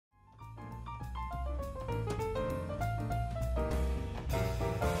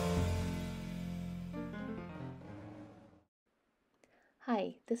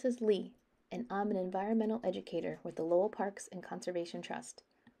Hi, this is Lee, and I'm an environmental educator with the Lowell Parks and Conservation Trust.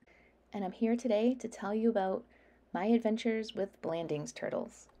 And I'm here today to tell you about my adventures with Blandings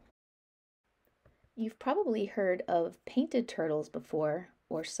turtles. You've probably heard of painted turtles before,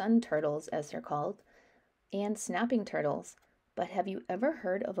 or sun turtles as they're called, and snapping turtles, but have you ever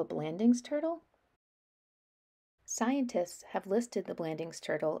heard of a Blandings turtle? Scientists have listed the Blandings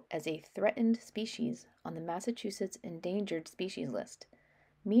turtle as a threatened species on the Massachusetts Endangered Species List,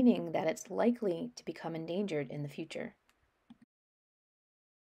 meaning that it's likely to become endangered in the future.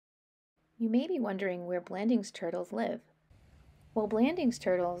 You may be wondering where Blandings turtles live. Well, Blandings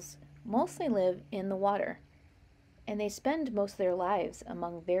turtles mostly live in the water, and they spend most of their lives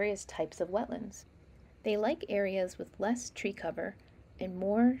among various types of wetlands. They like areas with less tree cover and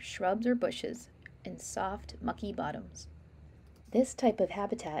more shrubs or bushes and soft, mucky bottoms. This type of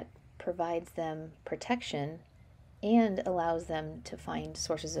habitat provides them protection and allows them to find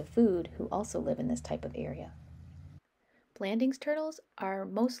sources of food who also live in this type of area. Blandings turtles are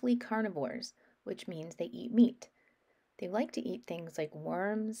mostly carnivores, which means they eat meat. They like to eat things like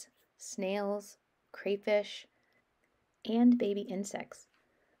worms, snails, crayfish, and baby insects.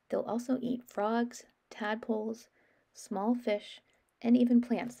 They'll also eat frogs, tadpoles, small fish, and even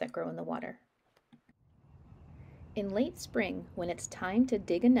plants that grow in the water. In late spring, when it's time to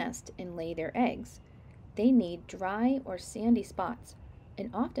dig a nest and lay their eggs, they need dry or sandy spots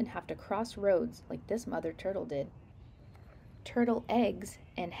and often have to cross roads like this mother turtle did. Turtle eggs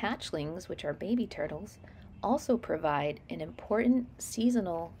and hatchlings, which are baby turtles, also provide an important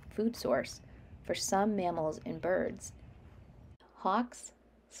seasonal food source for some mammals and birds. Hawks,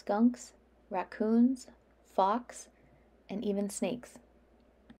 skunks, raccoons, fox, and even snakes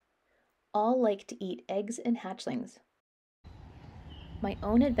all like to eat eggs and hatchlings. My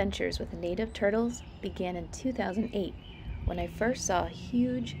own adventures with native turtles began in 2008 when I first saw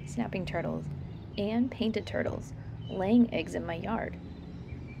huge snapping turtles and painted turtles laying eggs in my yard.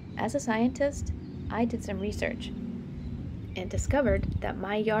 As a scientist, I did some research and discovered that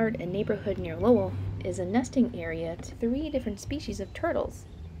my yard and neighborhood near Lowell is a nesting area to 3 different species of turtles.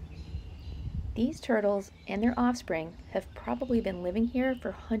 These turtles and their offspring have probably been living here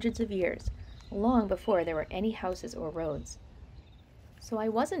for hundreds of years, long before there were any houses or roads. So I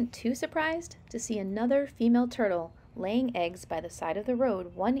wasn't too surprised to see another female turtle laying eggs by the side of the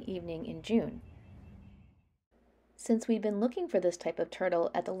road one evening in June. Since we've been looking for this type of turtle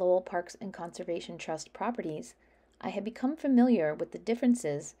at the Lowell Parks and Conservation Trust properties, I had become familiar with the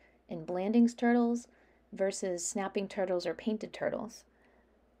differences in Blandings turtles versus snapping turtles or painted turtles.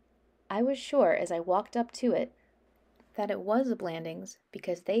 I was sure as I walked up to it that it was a Blandings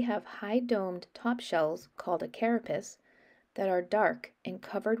because they have high-domed top shells called a carapace that are dark and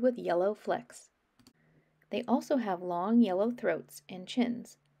covered with yellow flecks. They also have long yellow throats and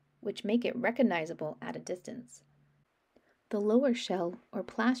chins, which make it recognizable at a distance. The lower shell, or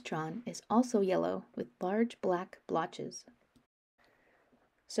plastron, is also yellow with large black blotches.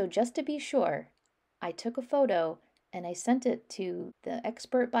 So just to be sure, I took a photo and I sent it to the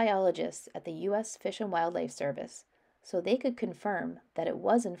expert biologists at the U.S. Fish and Wildlife Service so they could confirm that it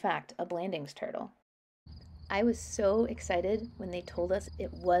was in fact a Blandings turtle. I was so excited when they told us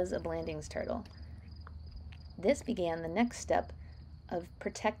it was a Blandings turtle. This began the next step of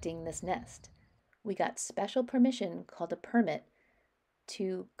protecting this nest. We got special permission called a permit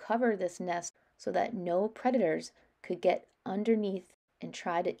to cover this nest so that no predators could get underneath and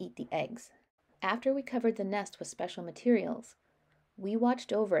try to eat the eggs. After we covered the nest with special materials, we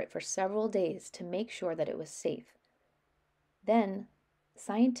watched over it for several days to make sure that it was safe. Then,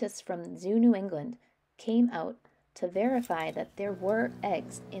 scientists from Zoo New England came out to verify that there were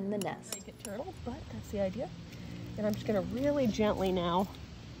eggs in the nest. Make it turtle, but that's the idea. And I'm just gonna really gently now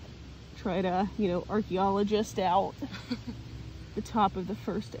try to, archaeologist out the top of the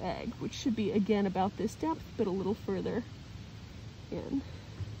first egg, which should be again about this depth, but a little further in.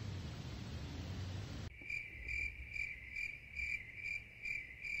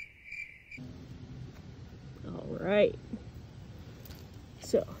 All right.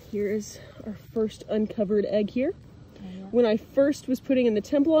 So here's our first uncovered egg here. When I first was putting in the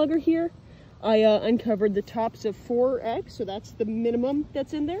temp logger here, I uncovered the tops of 4 eggs, so that's the minimum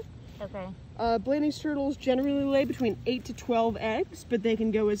that's in there. Okay. Blandings turtles generally lay between 8 to 12 eggs, but they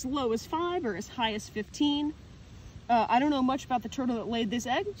can go as low as 5 or as high as 15. I don't know much about the turtle that laid this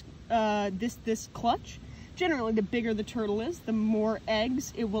egg, this clutch. Generally, the bigger the turtle is, the more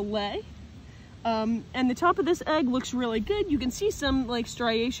eggs it will lay. And the top of this egg looks really good. You can see some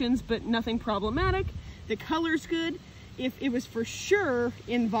striations, but nothing problematic. The color's good. If it was for sure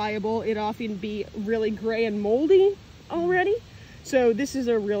inviable, it'd often be really gray and moldy already. So this is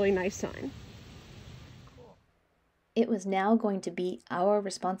a really nice sign. It was now going to be our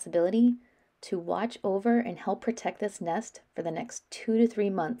responsibility to watch over and help protect this nest for the next 2 to 3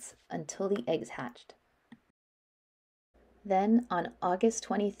 months until the eggs hatched. Then on August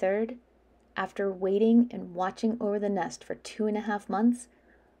 23rd, after waiting and watching over the nest for 2.5 months,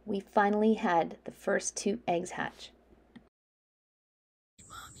 we finally had the first 2 eggs hatch.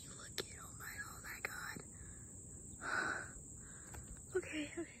 Mom, you look cute. Oh my god. Okay.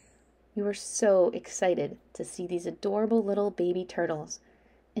 We were so excited to see these adorable little baby turtles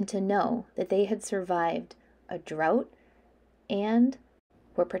and to know that they had survived a drought and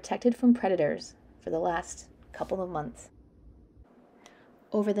were protected from predators for the last couple of months.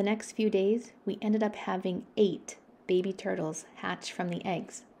 Over the next few days, we ended up having 8 baby turtles hatch from the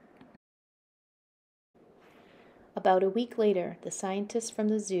eggs. About a week later, the scientists from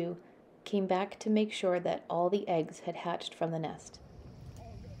the zoo came back to make sure that all the eggs had hatched from the nest.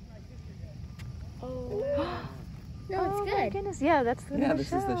 Oh, No, it's oh good. my goodness. Yeah, that's the Yeah,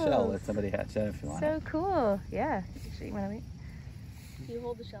 this is the shell. Let somebody hatch that if you want. So cool. Yeah. Actually, you want to wait? You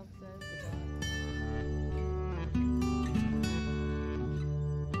hold the shelf, so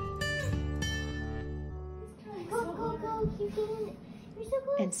go, keep getting. You're so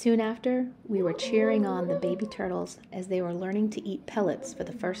good. And soon after, we were cheering on the baby turtles as they were learning to eat pellets for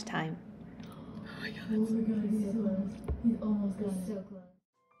the first time. Oh my god, he's so close. He's almost got it. So close.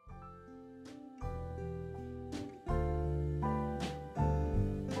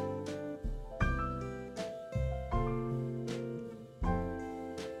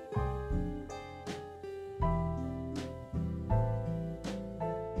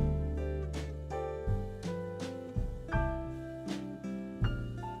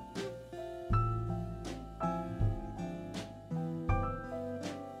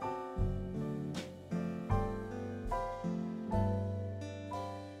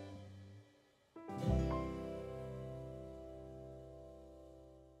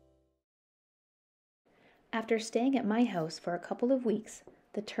 After staying at my house for a couple of weeks,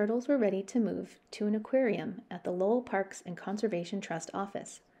 the turtles were ready to move to an aquarium at the Lowell Parks and Conservation Trust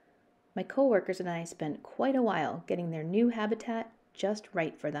office. My coworkers and I spent quite a while getting their new habitat just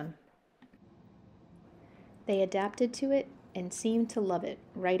right for them. They adapted to it and seemed to love it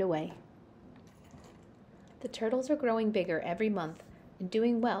right away. The turtles are growing bigger every month and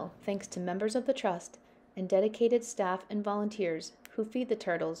doing well thanks to members of the trust and dedicated staff and volunteers who feed the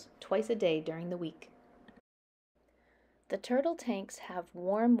turtles twice a day during the week. The turtle tanks have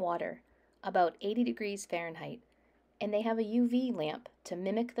warm water, about 80 degrees Fahrenheit, and they have a UV lamp to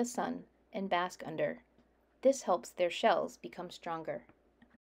mimic the sun and bask under. This helps their shells become stronger.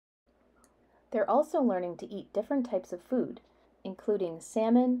 They're also learning to eat different types of food, including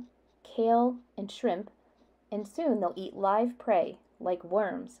salmon, kale, and shrimp, and soon they'll eat live prey like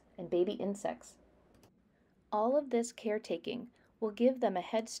worms and baby insects. All of this caretaking will give them a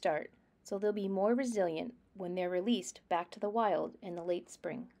head start so they'll be more resilient when they're released back to the wild in the late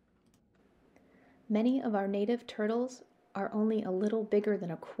spring. Many of our native turtles are only a little bigger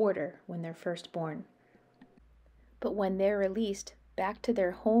than a quarter when they're first born. But when they're released back to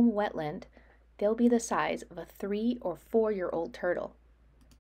their home wetland, they'll be the size of a 3 or 4-year-old turtle.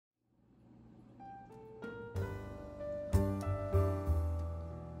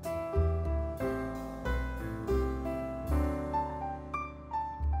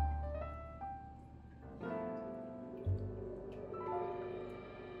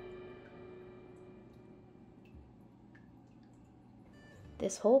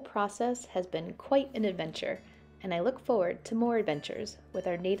 This whole process has been quite an adventure, and I look forward to more adventures with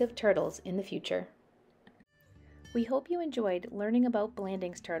our native turtles in the future. We hope you enjoyed learning about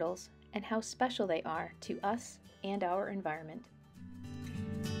Blandings turtles and how special they are to us and our environment.